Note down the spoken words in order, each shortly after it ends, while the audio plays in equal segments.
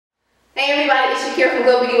Hey everybody, it's Shakira from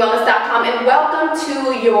GoBeautyWellness.com and welcome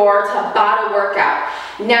to your Tabata workout.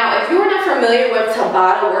 Now, if you are not familiar with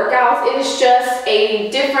Tabata workouts, it is just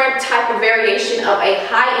a different type of variation of a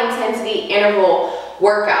high intensity interval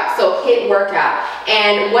workout, so HIIT workout.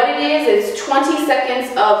 And what it is 20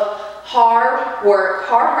 seconds of hard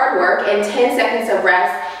work, and 10 seconds of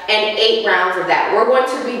rest and 8 rounds of that. We're going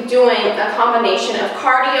to be doing a combination of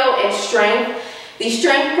cardio and strength. The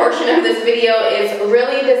strength portion of this video is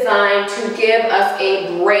really designed to give us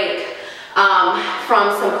a break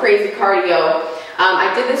from some crazy cardio.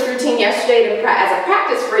 I did this routine yesterday as a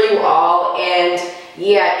practice for you all, and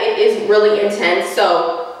yeah, it is really intense.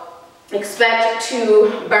 So expect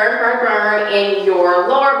to burn in your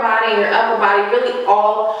lower body, your upper body, really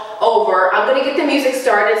all over. I'm going to get the music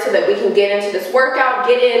started so that we can get into this workout,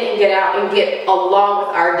 get in and get out, and get along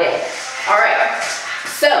with our day. All right,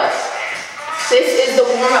 so this is the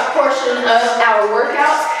warm-up portion of our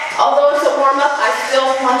workout. Although it's a warm-up, I still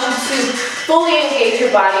want you to fully engage your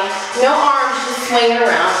body. No arms just swinging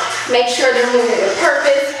around. Make sure they're moving with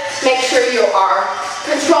purpose. Make sure you are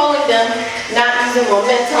controlling them, not using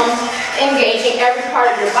momentum, engaging every part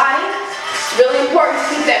of your body. It's really important to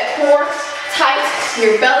keep that core tight,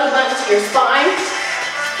 your belly button to your spine.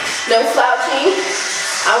 No slouching.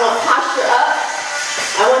 I want posture up.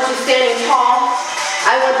 I want you standing tall.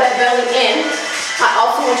 I want that belly in. I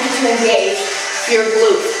also want you to engage your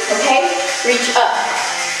glutes, okay? Reach up.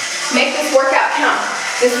 Make this workout count.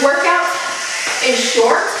 This workout is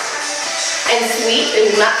short and sweet. It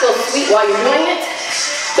will not feel sweet while you're doing it,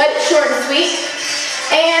 but it's short and sweet.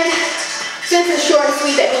 And since it's short and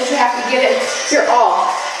sweet, that means you have to give it your all.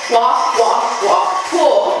 Walk, walk, walk,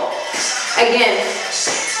 pull. Again,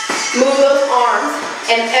 move those arms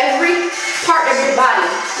and every part of your body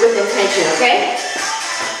with intention, okay?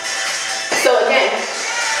 So again,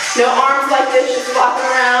 no arms like this, just walking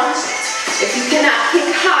around. If you cannot kick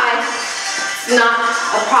high, it's not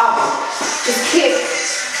a problem. Just kick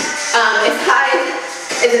as high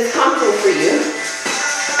as it's comfortable for you.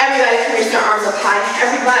 Everybody can reach their arms up high.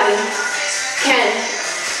 Everybody can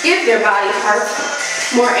give their body parts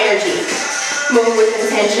more energy. Move with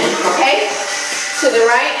intention, okay? To the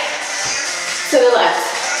right, to the left.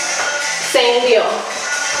 Same deal.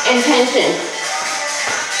 Intention.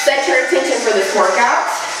 Set your intention for this workout.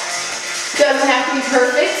 Doesn't have to be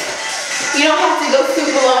perfect. You don't have to go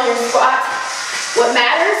super low in your squat. What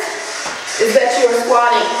matters is that you are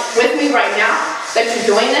squatting with me right now, that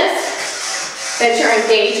you're doing this, that you're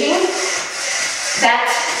engaging, that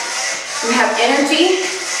you have energy,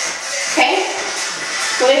 okay?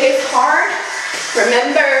 When it gets hard,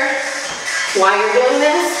 remember why you're doing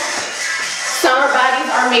this. Summer bodies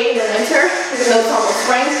are made in the winter, even though it's almost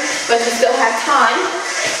spring, but you still have time.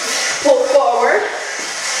 Pull forward.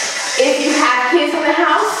 If you have kids in the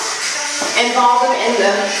house, involve them in the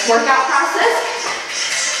workout process.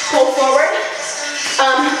 Pull forward.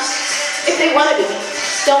 If they want to be.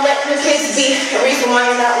 Don't let the kids be the reason why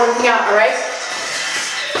you're not working out, alright?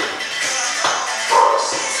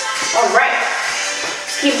 Alright.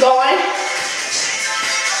 Keep going.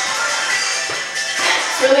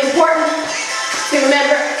 It's really important to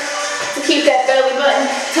remember to keep that belly button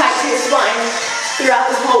tight to your spine throughout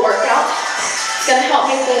this whole workout. It's going to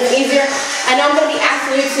help make things easier. I know I'm going to be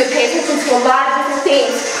asking you to pay attention to a lot of different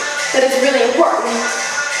things that is really important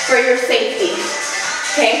for your safety.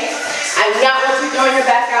 Okay? I do not want you throwing your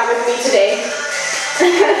back out with me today.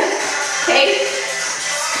 Okay?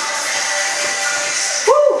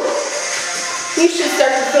 Woo! You should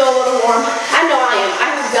start to feel a little warm. I know I am. I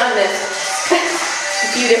have done this a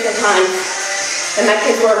few different times. And my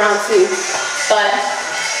kids were around too. But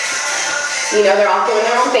you know, they're all doing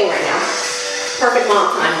their own thing right now. Perfect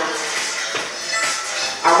mom time.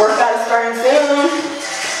 Our workout is starting soon.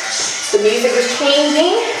 The music is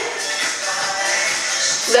changing.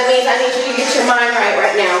 So that means I need you to get your mind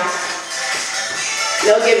right now.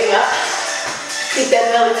 No giving up. Keep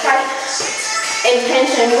that belly tight.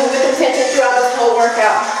 Intention. Move with intention throughout this whole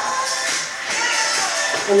workout.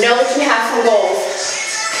 And know that you have some goals.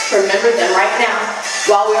 Remember them right now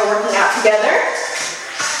while we are working out together.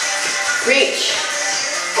 Reach.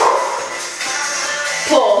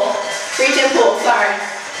 Pull. Reach and pull, sorry.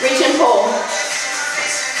 Reach and pull.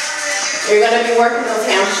 You're going to be working those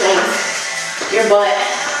hamstrings, your butt,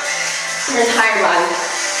 your entire body.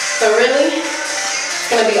 So really,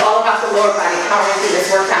 it's going to be all about the lower body. How we're going to do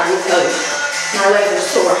this workout, let me tell you. My legs are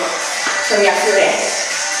sore from yesterday.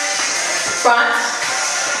 Front.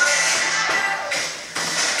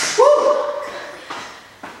 Woo!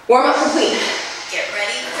 Warm up complete. Get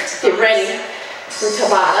ready for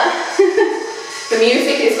Tabata. The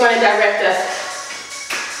music is going to direct us.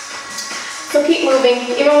 So keep moving,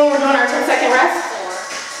 even when we're doing our 10-second rest.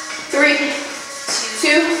 3,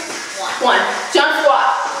 2, 1. Jump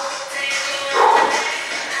squat.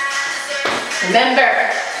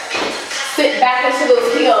 Remember, sit back into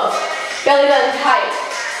those heels. Belly button tight.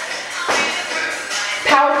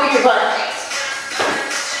 Power through your butt.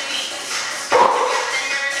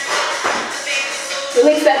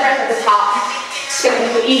 Release that breath at the top. It's going to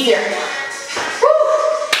make it easier. Woo.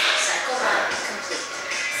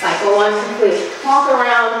 Cycle 1 complete. Walk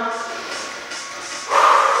around.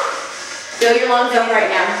 Fill your lungs up right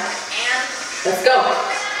now. Let's go.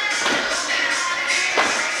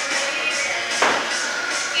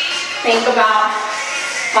 Think about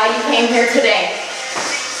why you came here today.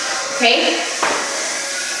 Okay?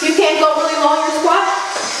 You can't go really low in your squat.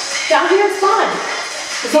 Down here it's fine.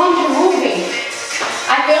 As long as you're moving.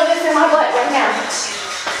 I feel this in my butt right now.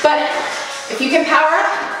 But if you can power up,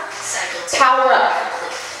 power up.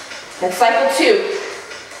 And cycle 2.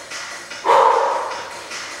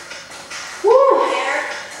 Woo.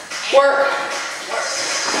 Work.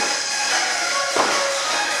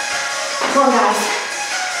 Come on, guys.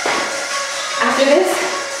 After this,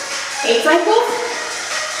 8 cycles,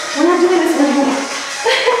 we're not doing this anymore.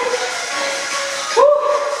 Woo.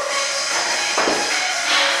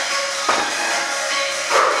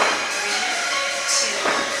 3, 2,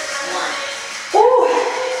 1. Ooh.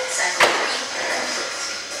 Cycle 3.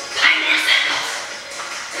 5 more cycles.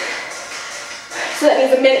 So that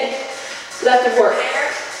means a minute left of work.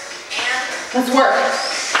 Let's work.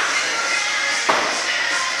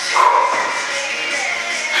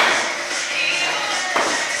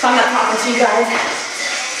 So I'm not talking to you guys.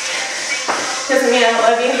 Doesn't mean I don't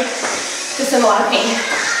love you. Just in a lot of pain.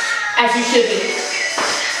 As you should be.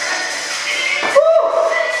 Woo!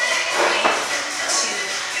 3,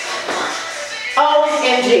 2, 1.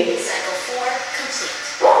 OMG. Cycle 4 complete.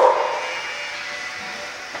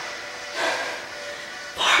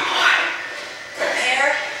 4 more.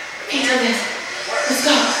 Prepare. Into this. Let's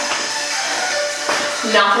go.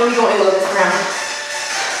 Not gonna be going low this round.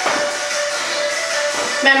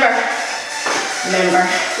 Remember.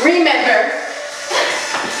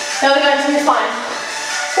 Belly button to your spine.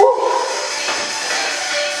 Woo.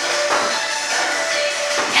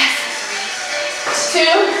 Yes. 2,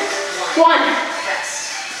 1.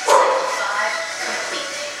 Rest. 5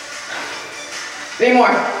 complete. 3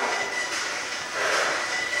 more.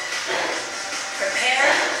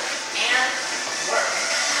 Prepare and work.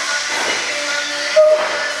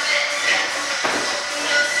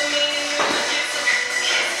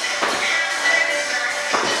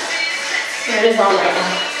 There it is on right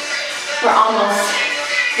now. We're almost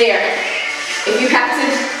there. If you have to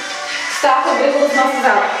stop or wiggle those muscles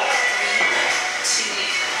out. 3, 2,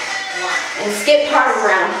 1. And skip part of the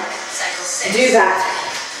round. Cycle 6. Do that.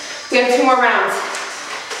 We have 2 more rounds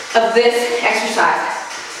of this exercise.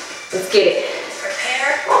 Let's get it.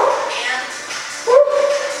 Prepare and woo.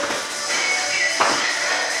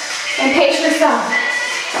 And pace yourself.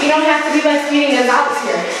 You don't have to be like Speedy Gonzalez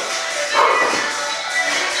here.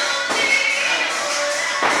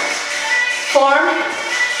 Form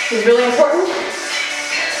is really important.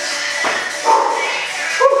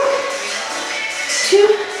 2,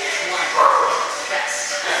 1.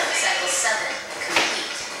 Rest. Cycle 7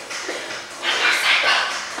 complete. 1 more cycle.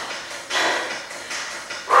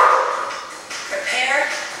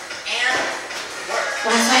 Prepare and work.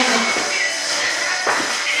 Last cycle.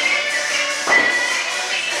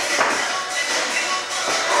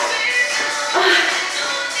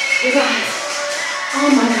 You guys.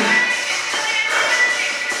 Oh my God.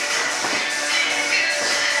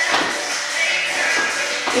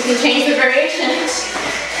 You can change the variation. 2, 1.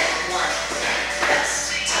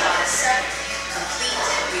 Rest. Tabata 7. Complete.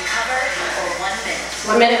 Recover for 1 minute.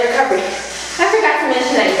 1 minute recovery. I forgot to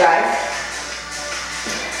mention that, you guys.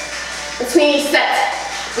 Between each set,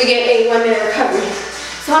 we get a 1 minute recovery.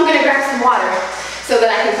 So I'm gonna grab some water so that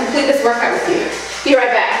I can complete this workout with you. Be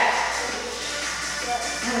right back.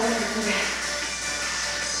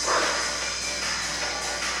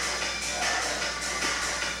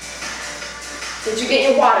 Did you get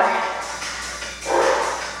your water?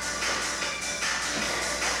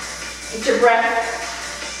 Get your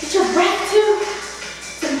breath. Get your breath too.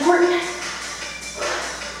 It's important.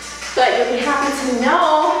 But you'll be happy to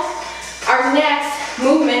know our next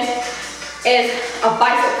movement is a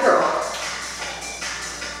bicep curl.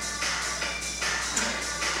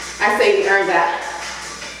 I say we earned that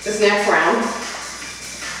this next round.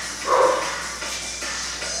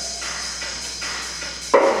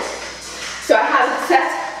 So I have a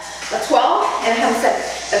set of 12 and I have a set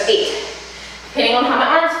of 8. Depending on how my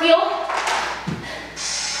arms feel.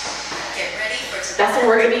 Get ready. and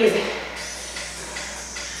we're gonna be using.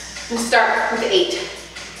 We'll start with 8,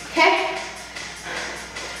 okay?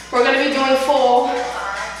 We're gonna be doing full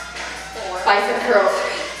bicep curls.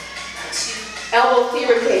 Elbows to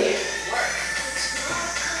your ribcage.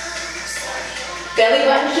 Belly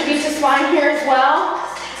button should be to spine here as well.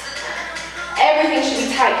 Everything should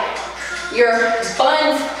be tight. Your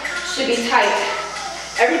buns should be tight.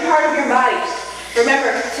 Every part of your body.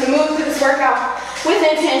 Remember to move through this workout with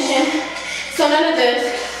intention. So none of this,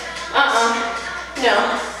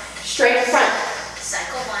 no. Straight in front.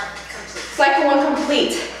 Cycle 1 complete. Cycle 1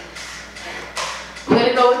 complete. I'm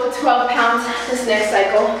gonna go with the 12 pounds this next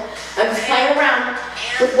cycle. I'm just playing around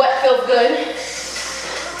with what feels good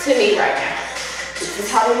to me right now. This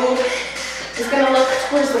is how the move is gonna look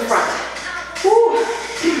towards the front. Woo.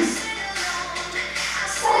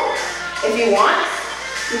 If you want,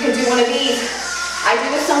 you can do one of these. I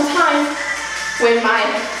do this sometimes when my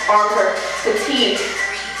arms are fatigued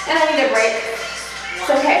and I need a break. It's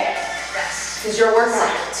okay. This is your workout.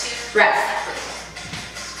 Rest.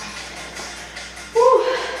 Woo.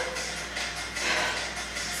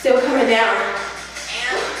 Still coming down.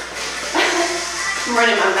 I'm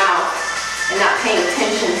running my mouth and not paying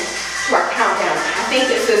attention to our countdown. I think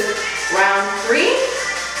this is round 3.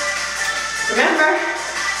 Remember,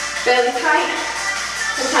 belly tight.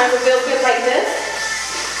 Sometimes it feels good like this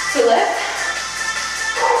to lift.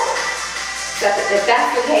 If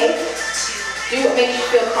that's the case, do what makes you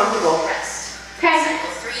feel comfortable. Okay?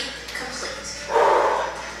 Cycle 3 complete.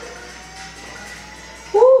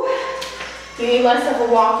 Woo. You need less of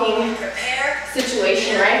a walking Prepare.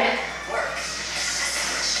 situation, right? Work.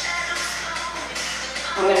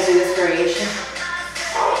 I'm gonna do this variation.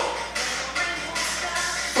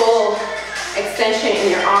 Full extension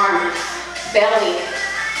in your arm, belly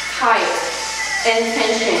tight, and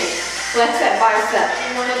tension. Flex that bicep.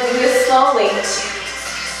 You wanna do this slowly. 2,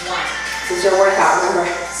 1. This is your workout, remember.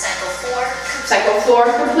 Cycle 4 complete. Cycle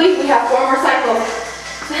 4 complete. We have 4 more cycles.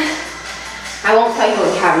 I won't tell you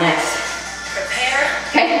what we have next. Prepare.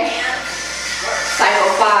 Okay? And work.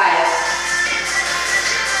 Cycle 5.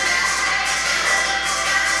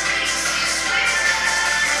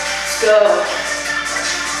 Good.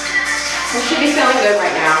 You should be feeling good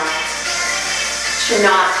right now. Should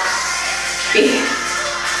not be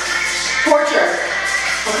torture.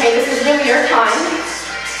 Okay, this is really your time.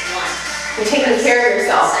 1. You're taking care of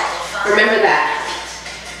yourself. Remember that.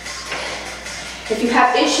 If you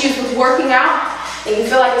have issues with working out and you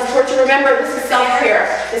feel like it's torture, remember this is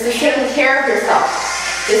self-care. This is taking care of yourself.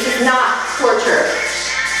 This is not torture.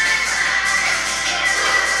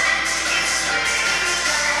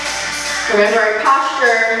 Remember your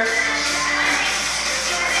posture.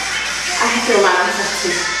 I have to remind myself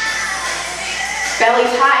too. Belly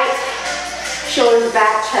tight, shoulders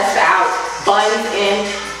back, chest out, buns in.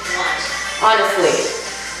 1. Honestly,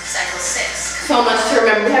 Cycle 6. so much to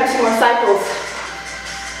remember. We have 2 more cycles.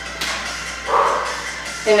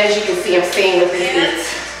 And as you can see, I'm staying with these beats.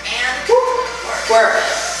 And Work.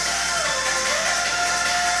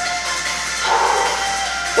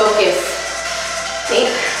 Focus. Think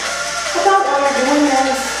about what you're doing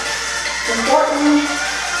is important.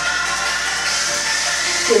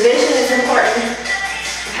 Your vision is important.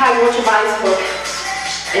 How you want your body to look.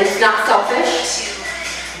 And it's not selfish.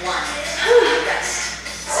 2, 1. Rest.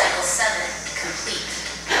 Cycle 7 complete.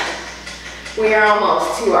 We are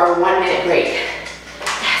almost to our 1-minute break.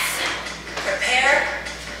 Yes. Prepare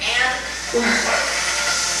and Work.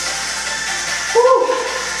 Woo.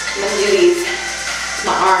 I'm gonna do these.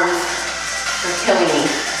 My arms are killing me.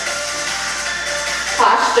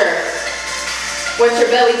 Posture. What's your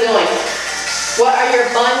belly doing? What are your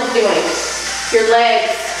buns doing? Your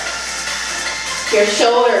legs, your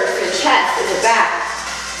shoulders, your chest, and your back.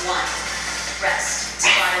 1. Rest.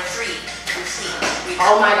 Tabata 3 complete.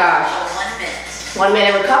 Oh my gosh. 1 minute. 1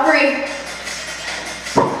 minute recovery.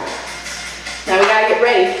 Now we gotta get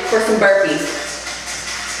ready for some burpees.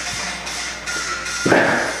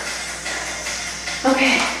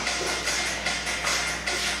 Okay.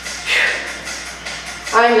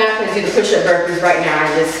 I'm not gonna do the push-up burpees right now. I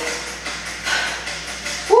just,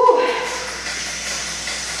 woo.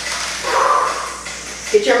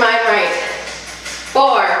 Get your mind right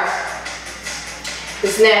for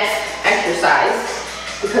this next exercise,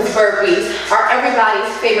 because burpees are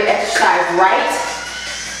everybody's favorite exercise, right?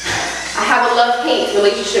 I have a love-hate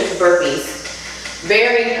relationship with burpees.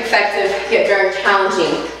 Very effective, yet very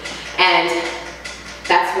challenging. And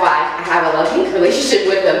that's why I have a love-hate relationship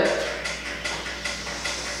with them.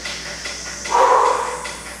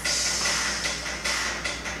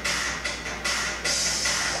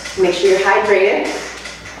 Make sure you're hydrated,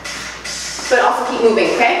 but also keep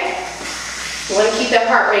moving, okay? You want to keep that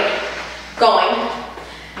heart rate going.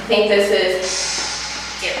 I think this is...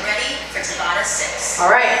 Get ready for Tabata 6.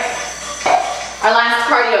 All right. Our last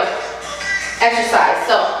cardio exercise.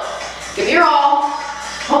 So, give your all.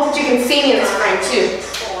 Hope that you can see me in this frame too.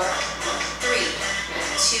 4, 3,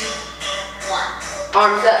 2, 1.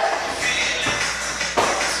 Arms up.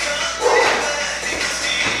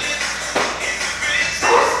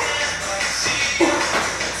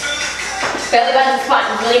 Belly button squat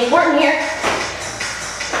is really important here.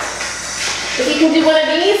 If you can do one of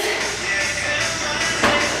these,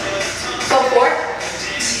 go for it.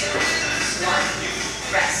 2, 1.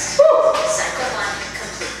 Rest. Woo. Cycle 1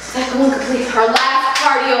 complete. Cycle 1 complete. Our last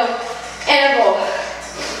cardio interval.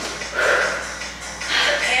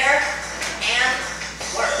 Prepare and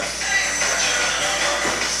work.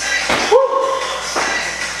 Woo.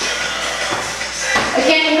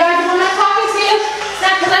 Again, you guys, if I'm not talking to you, it's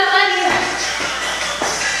not because I'm letting you.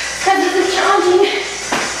 It's because this is challenging.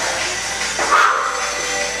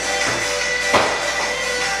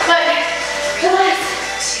 But, relax.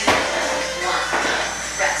 2, 1.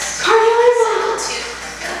 Rest. Cardio interval. Cycle 2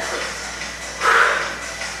 complete.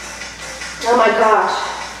 Oh my gosh.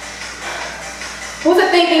 What was I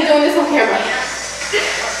thinking doing this on camera?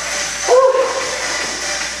 Woo.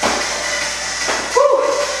 Woo.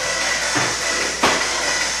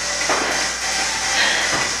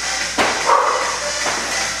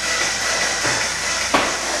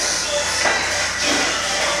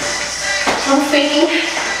 I'm thinking 3, 2,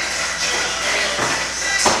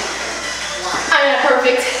 1. I'm not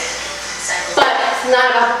perfect, Cycle but it's not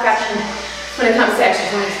about perfection when it comes to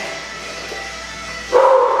exercise.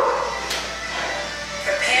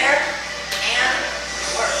 Prepare and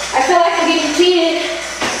work. I feel like I'm getting cheated.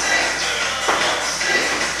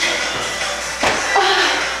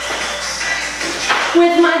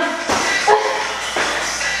 With my,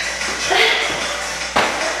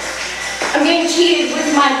 I'm getting cheated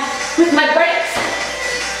with my breaks.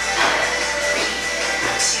 3,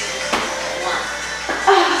 2, 1.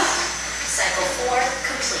 Cycle 4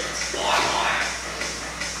 complete.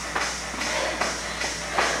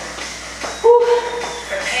 Whew.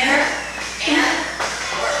 Prepare and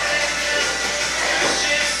work.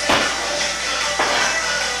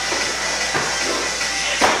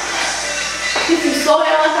 If you slow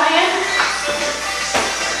down like I am,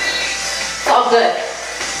 it's all good.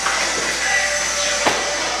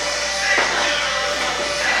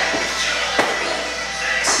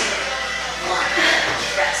 2, 1.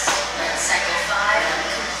 Rest. Cycle 5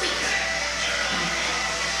 complete.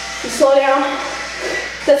 You slow down,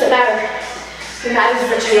 doesn't matter. What matters is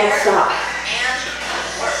that you don't stop. And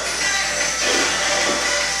work.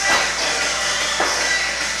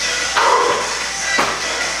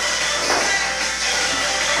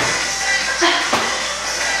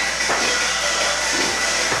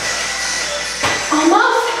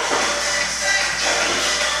 Almost.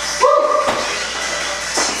 Woo.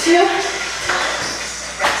 2. 1.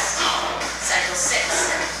 Rest. Cycle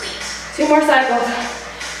 6 complete. 2 more cycles.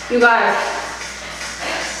 You guys.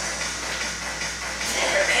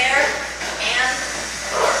 Prepare and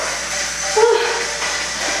work. Whew.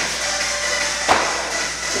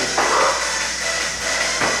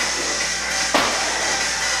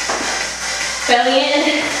 Belly in,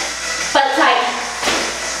 butt tight.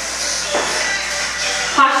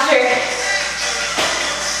 Posture.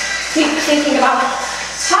 Keep thinking about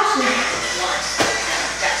posture. 1.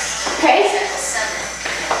 Rest. Okay? Cycle 7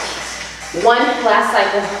 complete. 1 last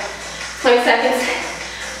cycle. 20 seconds.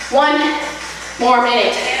 1 more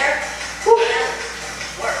minute. Prepare Whew. and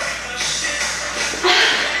work.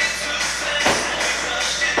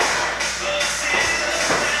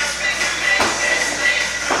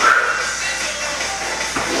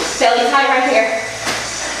 Belly tight right here.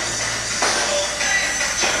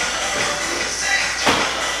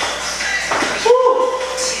 Woo.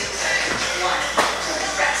 2, 1.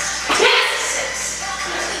 Rest. Yes. 6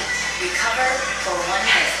 complete. Recover for 1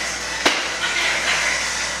 minute.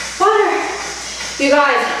 Water. You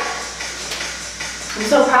guys, I'm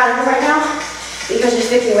so proud of you right now because you're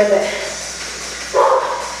sticking with it.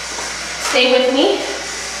 Stay with me.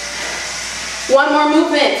 1 more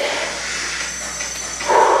movement.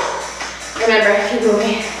 Remember, keep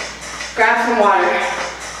moving. Grab some water.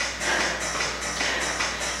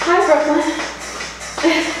 Hi, Brooklyn.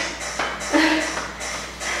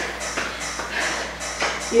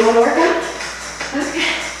 You want to work out? Okay.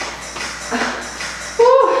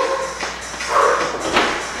 Woo.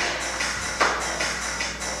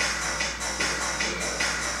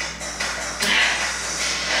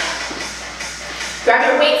 Grab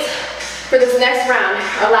your weights for this next round,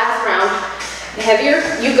 our last round. The heavier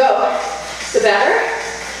you go, the better.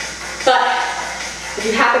 But if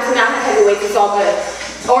you happen to not have heavy weights, it's all good.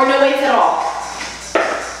 Or no weights at all.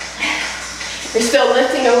 You're still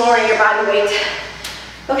lifting and lowering your body weight.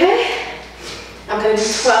 Okay? I'm gonna do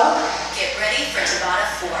 12. Get ready for Tabata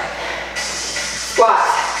 4.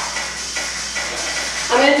 Squats.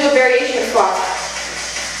 I'm gonna do a variation of squats.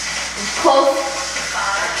 Close,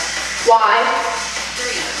 5, wide.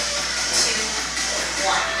 3, 2,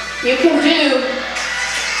 1. You can do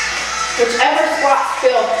whichever squats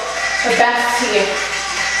feel the best to you.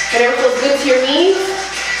 Whatever feels good to your knees,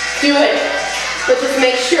 do it. But just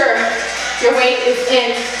make sure your weight is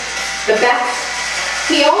in the back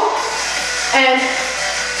heel. And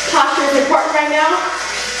posture is important right now.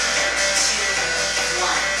 3, 2,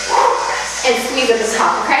 1. And squeeze at the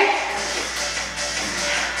top, okay?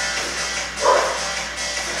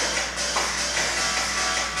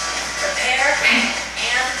 Prepare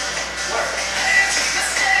and work.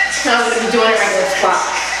 Now I'm going to be doing a regular squat.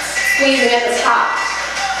 Squeezing at the top.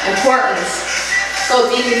 Important. Go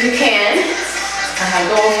deep if you can. I have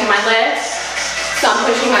goals for my legs. So I'm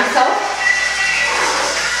pushing myself.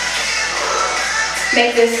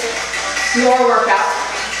 Make this your workout.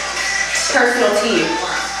 Personal to you.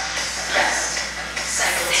 Rest.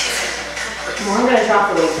 Cycle 2. Well, I'm going to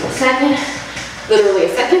drop the weight for a second.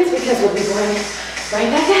 Literally a second because we'll be going right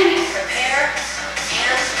back at it. Prepare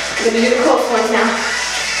and I'm going to do the close ones now.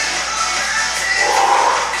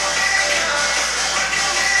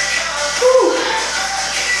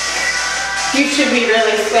 You should be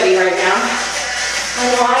really sweaty right now. I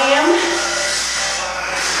know I am.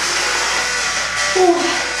 Ooh. 3,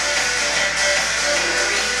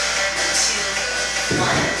 2,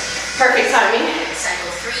 1. Perfect timing.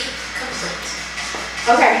 Cycle 3 complete.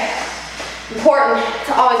 Okay. Important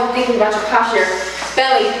to always be thinking about your posture.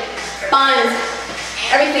 Belly, buns,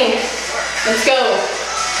 everything. Let's go.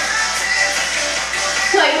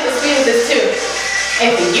 I like the speed of this too.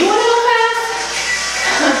 If you want to go fast,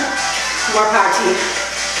 more power to you.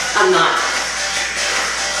 I'm not.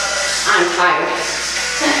 I'm tired.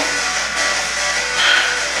 3,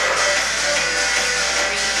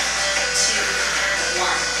 2, 1.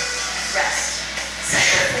 Rest.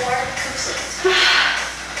 Cycle 4 complete.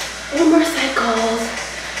 One more cycles.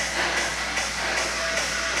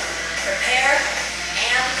 Prepare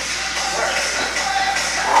and work.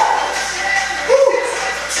 Woo.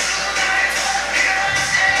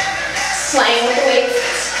 Playing with the weights.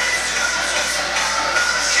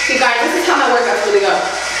 You guys, this is how my workouts really go.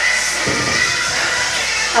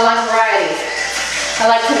 I like variety.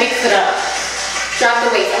 I like to mix it up. Drop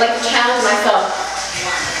the weights. I like to challenge myself.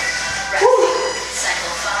 1. Rest. Woo.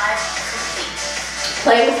 Cycle 5 complete.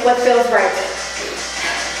 Play with what feels right.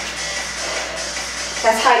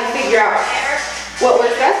 That's how you figure out Prepare. what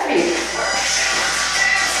works best for you.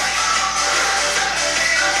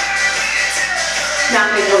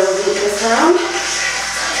 Not going to go to this round.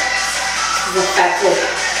 This is effective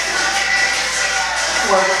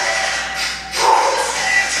work.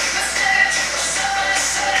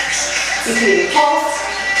 You can either pulse.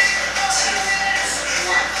 3,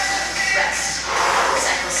 2, 1. Rest.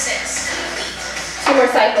 Cycle 6 complete. 2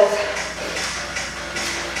 more cycles.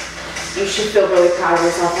 You should feel really proud of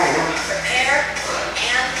yourself right now. Prepare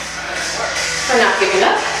and work. For not giving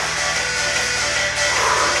up.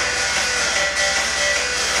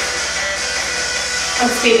 I'm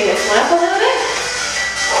speeding this one up a little bit.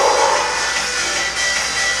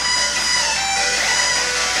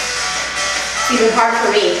 It's even hard for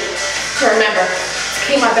me to remember to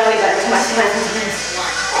keep my belly button to my stomach sometimes. 1.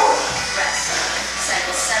 Rest.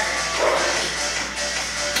 Cycle 7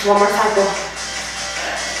 complete. One more cycle.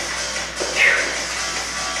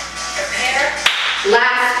 Prepare.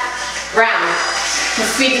 Last round.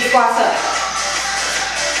 Let's speed these squats up.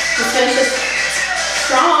 Let's finish this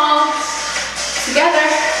strong. Together.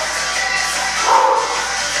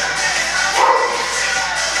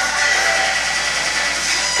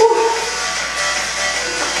 Whew.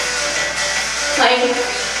 Playing. 3,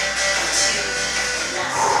 2, 1.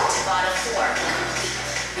 Tabata 4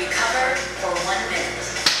 complete. Recover for 1 minute.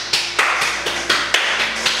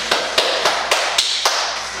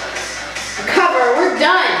 Recover. We're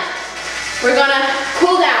done. We're gonna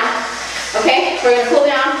cool down. Okay? We're gonna cool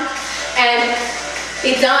down and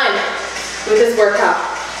be done with this workout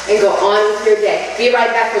and go on with your day. Be right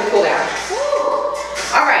back for the cool down.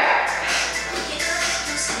 All right.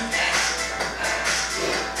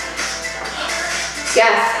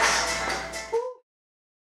 Yes.